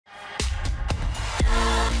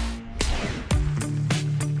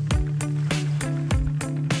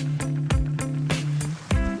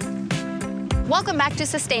Welcome back to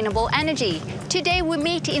Sustainable Energy. Today we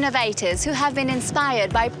meet innovators who have been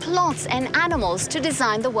inspired by plants and animals to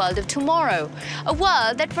design the world of tomorrow. A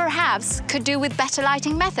world that perhaps could do with better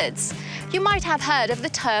lighting methods. You might have heard of the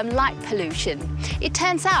term light pollution. It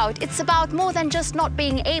turns out it's about more than just not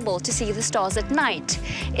being able to see the stars at night.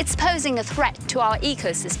 It's posing a threat to our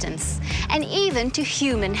ecosystems and even to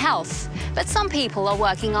human health. But some people are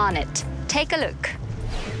working on it. Take a look.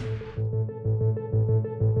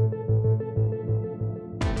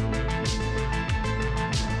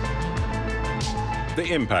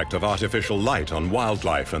 The impact of artificial light on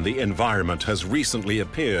wildlife and the environment has recently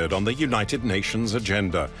appeared on the United Nations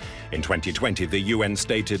agenda. In 2020, the UN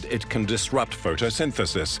stated it can disrupt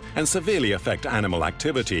photosynthesis and severely affect animal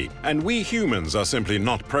activity. And we humans are simply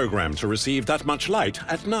not programmed to receive that much light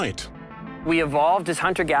at night. We evolved as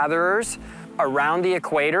hunter-gatherers around the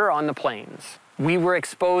equator on the plains. We were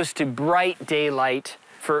exposed to bright daylight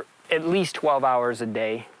for at least 12 hours a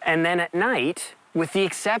day. And then at night, with the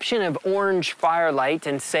exception of orange firelight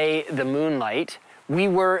and, say, the moonlight, we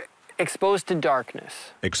were exposed to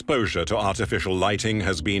darkness. Exposure to artificial lighting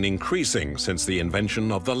has been increasing since the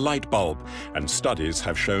invention of the light bulb, and studies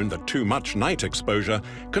have shown that too much night exposure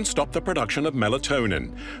can stop the production of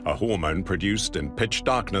melatonin, a hormone produced in pitch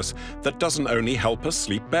darkness that doesn't only help us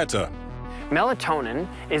sleep better. Melatonin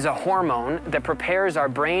is a hormone that prepares our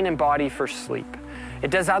brain and body for sleep. It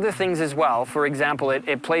does other things as well. For example,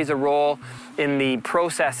 it plays a role in the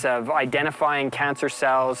process of identifying cancer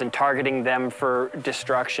cells and targeting them for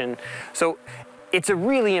destruction. So it's a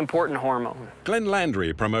really important hormone. Glenn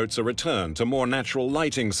Landry promotes a return to more natural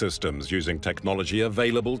lighting systems using technology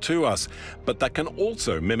available to us, but that can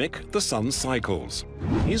also mimic the sun's cycles.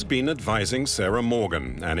 He's been advising Sarah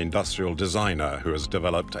Morgan, an industrial designer who has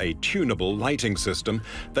developed a tunable lighting system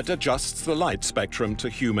that adjusts the light spectrum to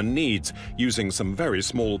human needs using some very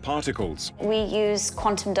small particles. We use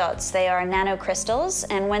quantum dots. They are nanocrystals,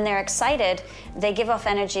 and when they're excited, they give off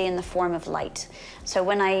energy in the form of light. So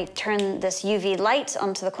when I turn this UV light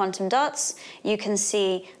onto the quantum dots, you can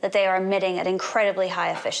see that they are emitting at incredibly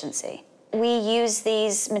high efficiency. We use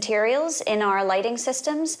these materials in our lighting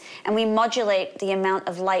systems, and we modulate the amount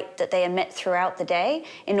of light that they emit throughout the day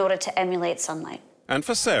in order to emulate sunlight. And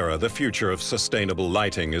for Sarah, the future of sustainable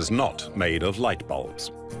lighting is not made of light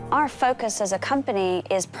bulbs. Our focus as a company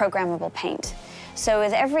is programmable paint. So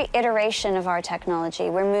with every iteration of our technology,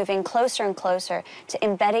 we're moving closer and closer to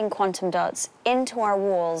embedding quantum dots into our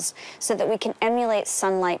walls so that we can emulate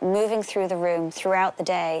sunlight moving through the room throughout the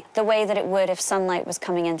day, the way that it would if sunlight was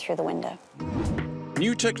coming in through the window.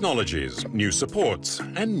 New technologies, new supports,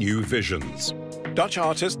 and new visions. Dutch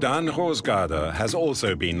artist Daan Roosgaarde has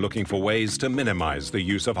also been looking for ways to minimize the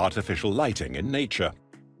use of artificial lighting in nature.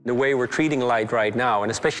 The way we're treating light right now,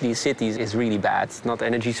 and especially in cities, is really bad. It's not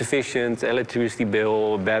energy sufficient, electricity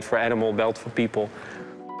bill, bad for animal, bad for people.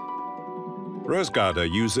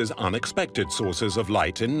 Roosgaarde uses unexpected sources of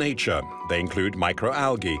light in nature. They include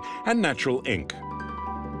microalgae and natural ink.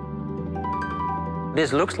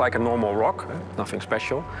 This looks like a normal rock, nothing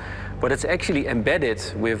special, but it's actually embedded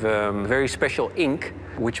with very special ink,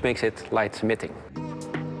 which makes it light-emitting.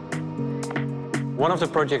 One of the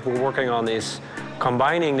projects we're working on is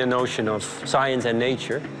combining the notion of science and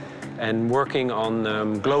nature and working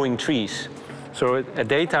on glowing trees. So at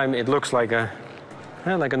daytime it looks like a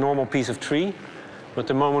normal piece of tree, but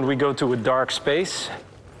the moment we go to a dark space,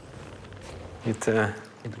 it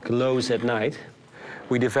glows at night.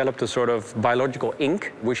 We developed a sort of biological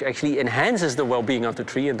ink which actually enhances the well-being of the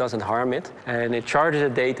tree and doesn't harm it, and it charges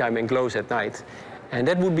at daytime and glows at night. And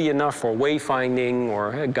that would be enough for wayfinding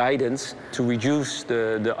or guidance to reduce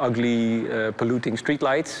the ugly, polluting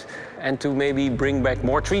streetlights and to maybe bring back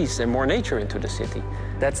more trees and more nature into the city.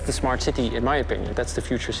 That's the smart city, in my opinion. That's the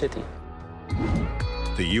future city.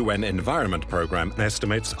 The UN Environment Programme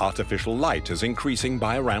estimates artificial light is increasing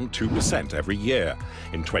by around 2% every year.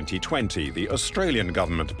 In 2020, the Australian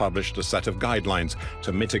government published a set of guidelines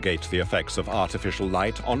to mitigate the effects of artificial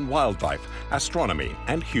light on wildlife, astronomy,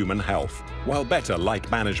 and human health. While better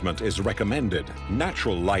light management is recommended,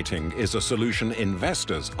 natural lighting is a solution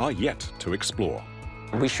investors are yet to explore.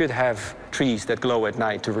 We should have trees that glow at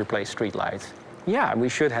night to replace street lights. Yeah, we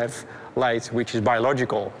should have light which is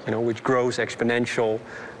biological, which grows exponential,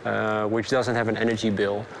 which doesn't have an energy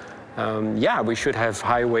bill. Yeah, we should have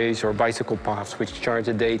highways or bicycle paths which charge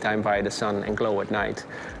at daytime via the sun and glow at night,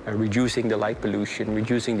 reducing the light pollution,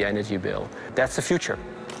 reducing the energy bill. That's the future.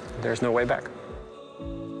 There's no way back.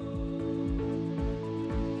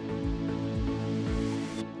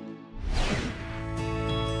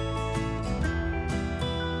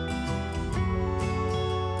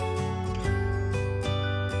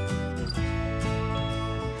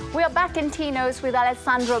 We are back in Tino's with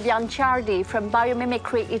Alessandro Bianciardi from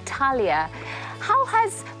Biomimicry Italia. How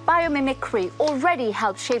has biomimicry already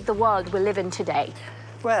helped shape the world we live in today?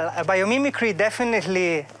 Well, biomimicry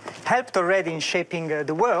definitely helped already in shaping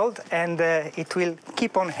the world, and it will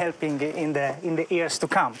keep on helping in the years to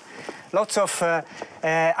come. Lots of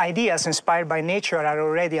ideas inspired by nature are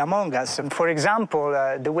already among us. And for example,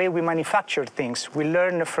 the way we manufacture things. We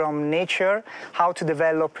learn from nature how to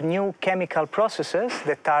develop new chemical processes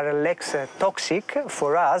that are less toxic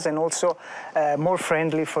for us and also more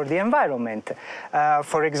friendly for the environment.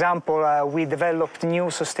 For example, we developed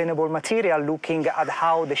new sustainable material looking at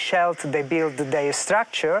how the shells they build their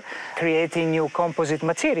structure, creating new composite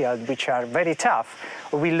materials which are very tough.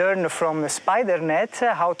 We learn from the spider net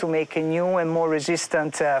how to make a new and more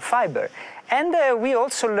resistant fiber. And we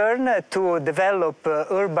also learn to develop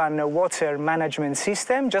urban water management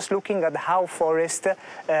system, just looking at how forests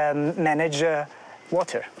manage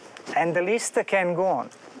water. And the list can go on.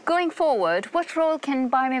 Going forward, what role can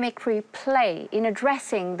biomimicry play in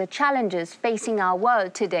addressing the challenges facing our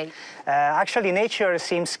world today? Actually, nature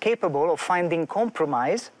seems capable of finding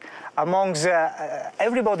compromise amongst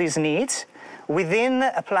everybody's needs within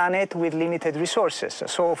a planet with limited resources.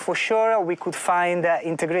 So for sure we could find an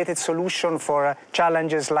integrated solution for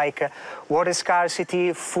challenges like water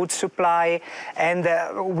scarcity, food supply, and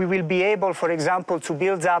we will be able, for example, to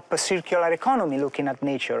build up a circular economy looking at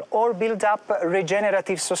nature, or build up a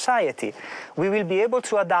regenerative society. We will be able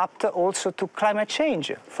to adapt also to climate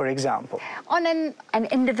change, for example. On an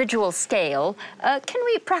individual scale, can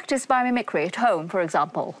we practice biomimicry at home, for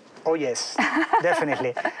example? Oh yes,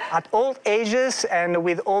 definitely. At all ages and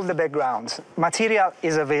with all the backgrounds. Material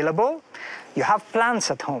is available. You have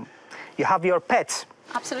plants at home. You have your pets.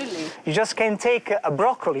 Absolutely. You just can take a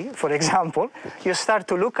broccoli, for example. You start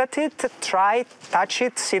to look at it, try, touch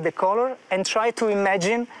it, see the color, and try to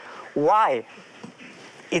imagine why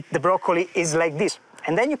the broccoli is like this.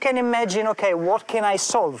 And then you can imagine, okay, what can I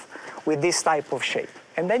solve with this type of shape?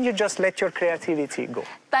 And then you just let your creativity go.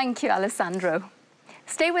 Thank you, Alessandro.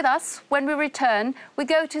 Stay with us. When we return, we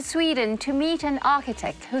go to Sweden to meet an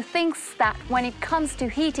architect who thinks that when it comes to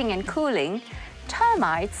heating and cooling,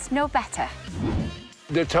 termites know better.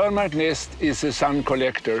 The termite nest is a sun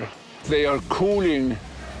collector. They are cooling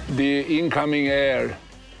the incoming air